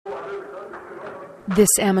This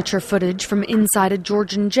amateur footage from inside a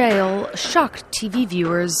Georgian jail shocked TV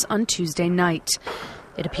viewers on Tuesday night.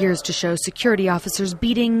 It appears to show security officers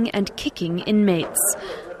beating and kicking inmates.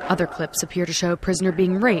 Other clips appear to show a prisoner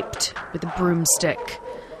being raped with a broomstick.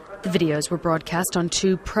 The videos were broadcast on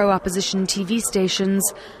two pro-opposition TV stations,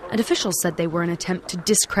 and officials said they were an attempt to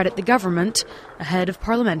discredit the government ahead of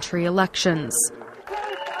parliamentary elections.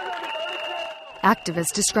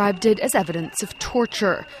 Activists described it as evidence of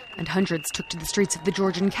torture, and hundreds took to the streets of the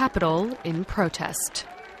Georgian capital in protest.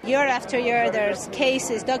 Year after year, there's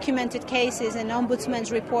cases, documented cases, and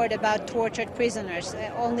ombudsman's report about tortured prisoners.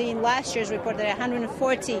 Only in last year's report, there are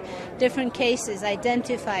 140 different cases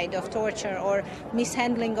identified of torture or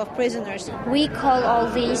mishandling of prisoners. We call all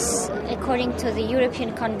these, according to the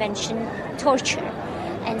European Convention, torture.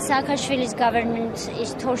 And Saakashvili's government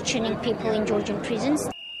is torturing people in Georgian prisons.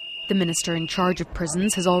 The minister in charge of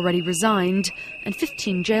prisons has already resigned, and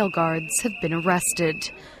 15 jail guards have been arrested.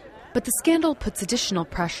 But the scandal puts additional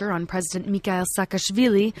pressure on President Mikhail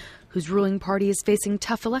Saakashvili, whose ruling party is facing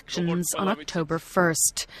tough elections on October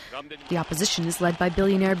 1st. The opposition is led by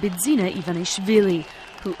billionaire Bidzina Ivanishvili,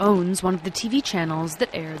 who owns one of the TV channels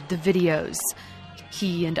that aired the videos.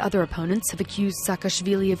 He and other opponents have accused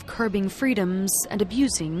Saakashvili of curbing freedoms and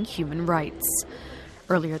abusing human rights.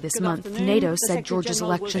 Earlier this month, NATO said Georgia's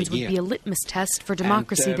elections would be a litmus test for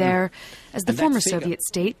democracy there, as the former Soviet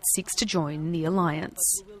state seeks to join the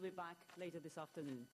alliance.